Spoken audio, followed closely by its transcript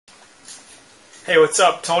Hey, what's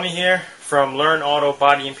up? Tony here from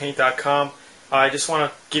LearnAutoBodyAndPaint.com. I just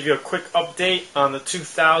want to give you a quick update on the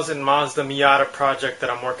 2000 Mazda Miata project that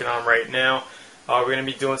I'm working on right now. We're going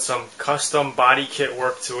to be doing some custom body kit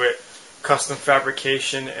work to it, custom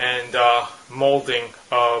fabrication, and molding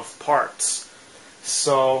of parts.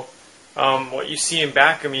 So what you see in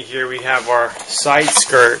back of me here, we have our side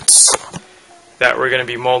skirts that we're going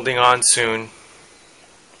to be molding on soon.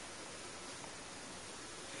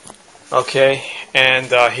 Okay, and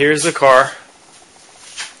here's the car.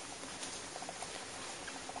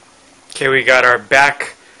 Okay, we got our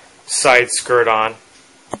back side skirt on.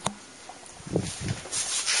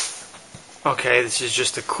 Okay, this is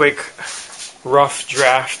just a quick rough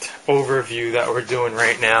draft overview that we're doing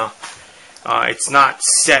right now. It's not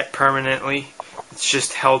set permanently. It's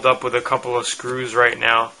just held up with a couple of screws right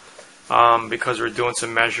now because we're doing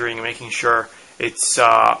some measuring and making sure it's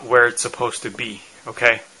where it's supposed to be.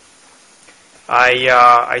 Okay.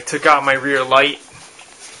 I took out my rear light,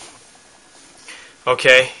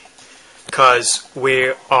 okay, because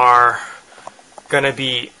we are going to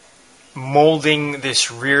be molding this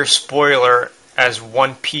rear spoiler as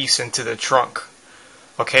one piece into the trunk.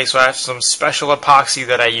 Okay, so I have some special epoxy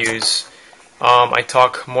that I use. I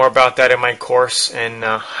talk more about that in my course and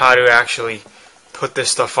how to actually put this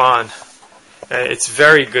stuff on. It's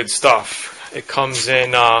very good stuff. It comes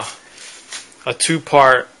in a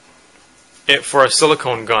two-part for a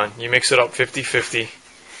silicone gun. You mix it up 50-50.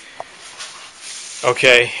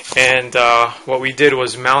 Okay, and what we did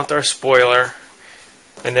was mount our spoiler,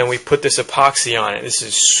 and then we put this epoxy on it. This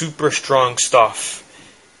is super strong stuff,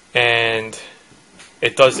 and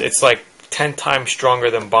it's like 10 times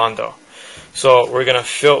stronger than Bondo. So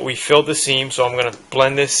we filled the seam, so I'm gonna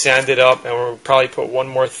blend this, sand it up, and we'll probably put one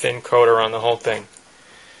more thin coat around the whole thing.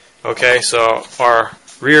 Okay, so our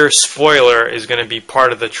rear spoiler is going to be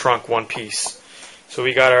part of the trunk, one piece. So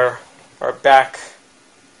we got our back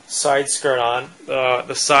side skirt on.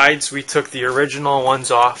 The sides, we took the original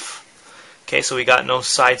ones off. Okay, so we got no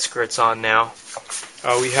side skirts on now.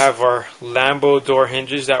 We have our Lambo door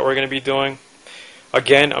hinges that we're going to be doing.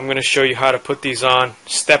 Again, I'm going to show you how to put these on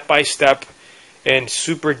step by step in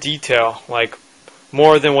super detail, like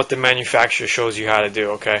more than what the manufacturer shows you how to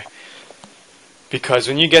do, okay? Because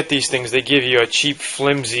when you get these things, they give you a cheap,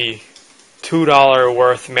 flimsy, $2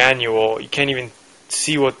 worth manual. You can't even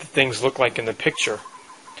see what the things look like in the picture.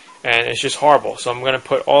 And it's just horrible. So I'm going to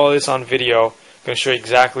put all of this on video. I'm going to show you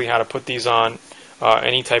exactly how to put these on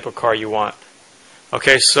any type of car you want.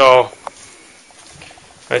 Okay, so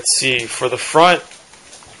let's see. For the front,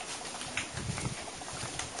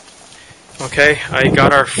 okay, I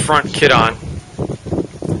got our front kit on.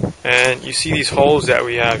 And you see these holes that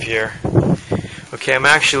we have here. Okay,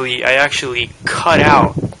 I actually cut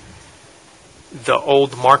out the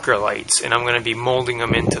old marker lights, and I'm going to be molding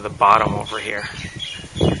them into the bottom over here.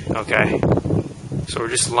 Okay, so we're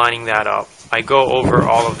just lining that up. I go over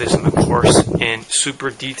all of this in the course in super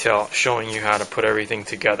detail, showing you how to put everything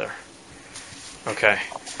together. Okay,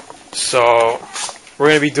 so we're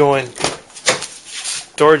going to be doing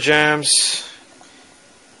door jambs.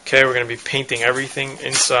 Okay, we're going to be painting everything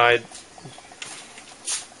inside.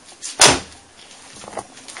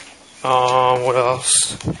 What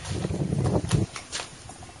else?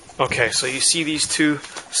 Okay, so you see these two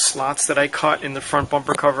slots that I cut in the front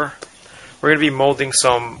bumper cover? We're going to be molding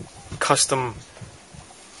some custom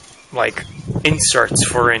like inserts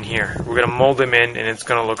for in here. We're going to mold them in, and it's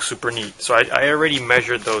going to look super neat. So I already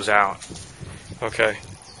measured those out. Okay.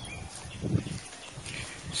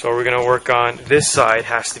 So we're going to work on this side,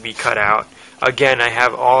 has to be cut out. Again, I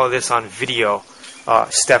have all of this on video.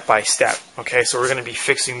 Step by step. Okay, so we're going to be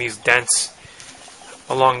fixing these dents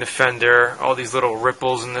along the fender, all these little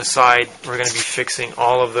ripples in the side. We're going to be fixing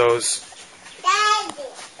all of those.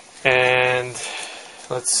 And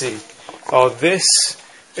let's see. Oh, this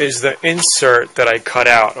is the insert that I cut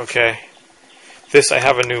out. Okay, this, I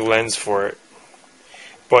have a new lens for it.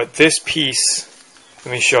 But this piece,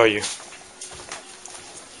 let me show you,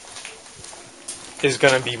 is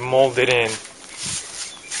going to be molded in.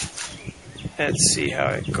 Let's see how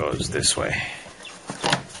it goes this way.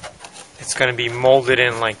 It's going to be molded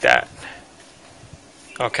in like that.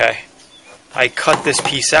 Okay. I cut this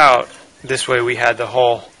piece out. This way we had the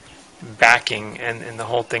whole backing and the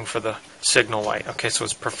whole thing for the signal light. Okay, so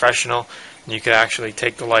it's professional. You could actually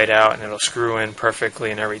take the light out and it'll screw in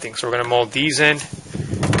perfectly and everything. So we're going to mold these in.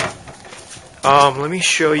 Let me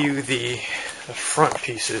show you the front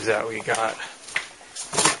pieces that we got.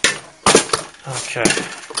 Okay.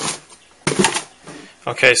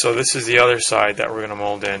 Okay, so this is the other side that we're going to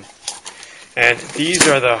mold in. And these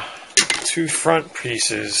are the two front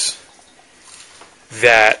pieces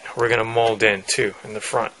that we're going to mold in too in the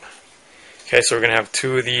front. Okay, so we're going to have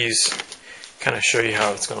two of these, kind of show you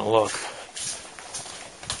how it's going to look.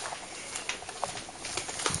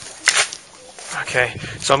 Okay,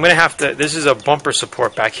 so I'm going to have to, this is a bumper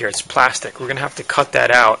support back here, it's plastic. We're going to have to cut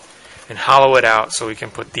that out and hollow it out so we can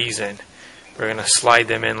put these in. We're going to slide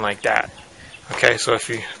them in like that. Okay, so if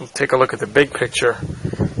you take a look at the big picture,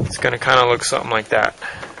 it's going to kind of look something like that.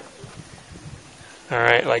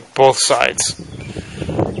 Alright, like both sides.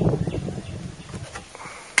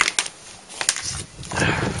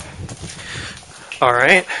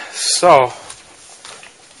 Alright, so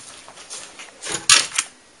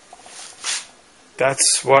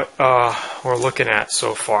that's what we're looking at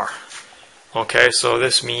so far. Okay, so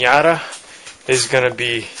this Miata is going to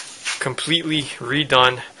be completely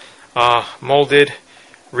redone, molded,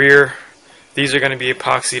 rear. These are going to be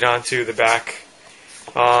epoxied onto the back.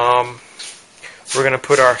 We're going to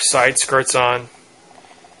put our side skirts on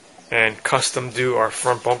and custom do our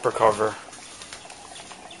front bumper cover.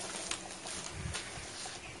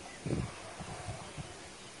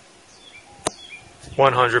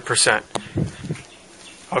 %.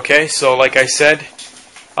 Okay, so like I said,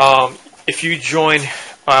 if you join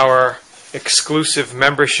our exclusive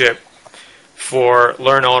membership for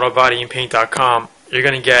LearnAutoBodyAndPaint.com, you're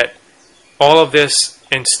going to get all of this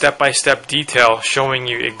in step-by-step detail, showing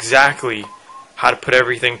you exactly how to put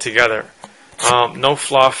everything together. No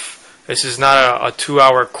fluff. This is not a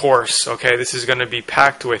 2-hour course. Okay, this is going to be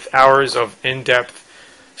packed with hours of in-depth,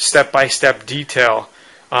 step-by-step detail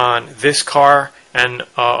on this car and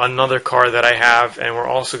another car that I have, and we're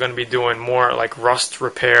also going to be doing more like rust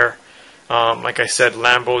repair, like I said,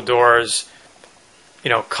 Lambo doors,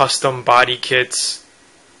 custom body kits,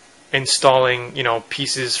 installing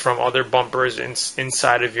pieces from other bumpers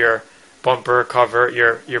inside of your bumper cover,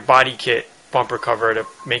 your body kit bumper cover, to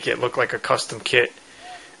make it look like a custom kit,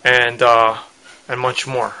 and much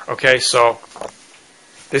more. Okay, so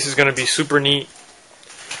this is going to be super neat.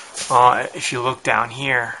 If you look down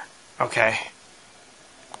here, okay,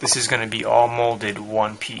 this is going to be all molded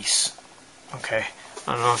one piece. Okay,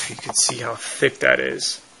 I don't know if you can see how thick that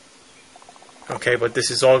is. Okay, but this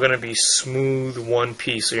is all going to be smooth one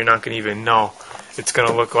piece, so you're not going to even know. It's going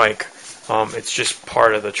to look like it's just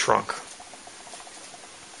part of the trunk.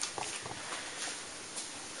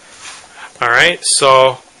 Alright,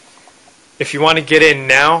 so if you want to get in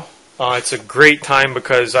now, it's a great time,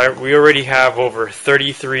 because we already have over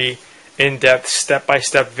 33 in-depth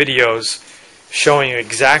step-by-step videos showing you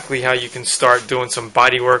exactly how you can start doing some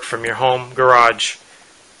body work from your home garage,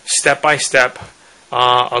 step-by-step,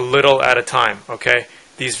 a little at a time. Okay,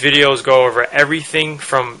 these videos go over everything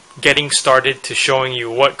from getting started to showing you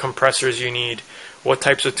what compressors you need, what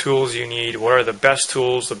types of tools you need, what are the best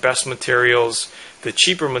tools, the best materials, the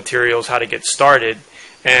cheaper materials, how to get started,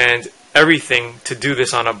 and everything to do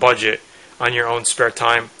this on a budget, on your own spare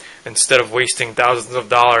time, instead of wasting thousands of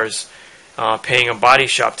dollars paying a body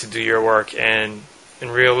shop to do your work, and in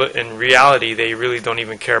reality they really don't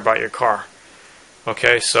even care about your car.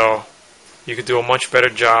 Okay, so you could do a much better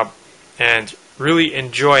job and really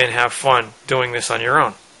enjoy and have fun doing this on your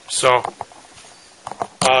own. So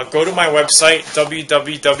go to my website,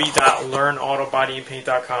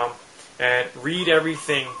 www.learnautobodyandpaint.com, and read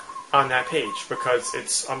everything on that page,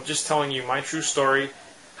 because I'm just telling you my true story,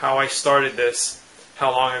 how I started this, how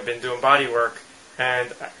long I've been doing body work,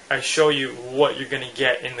 and I show you what you're going to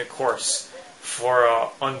get in the course for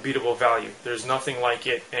unbeatable value. There's nothing like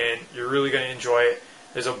it, and you're really going to enjoy it.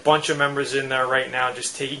 There's a bunch of members in there right now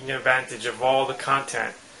just taking advantage of all the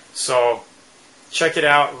content. So check it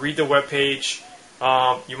out, read the webpage.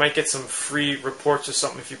 You might get some free reports or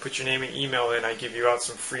something if you put your name and email in. I give you out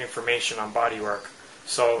some free information on bodywork.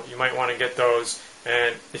 So you might want to get those.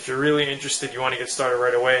 And if you're really interested, you want to get started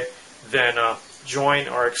right away, then join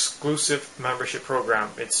our exclusive membership program.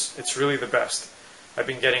 It's really the best. I've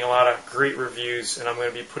been getting a lot of great reviews, and I'm going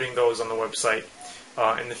to be putting those on the website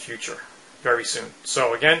in the future, very soon.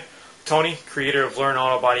 So again, Tony, creator of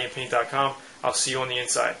LearnAutoBodyAndPaint.com. I'll see you on the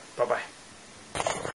inside. Bye-bye.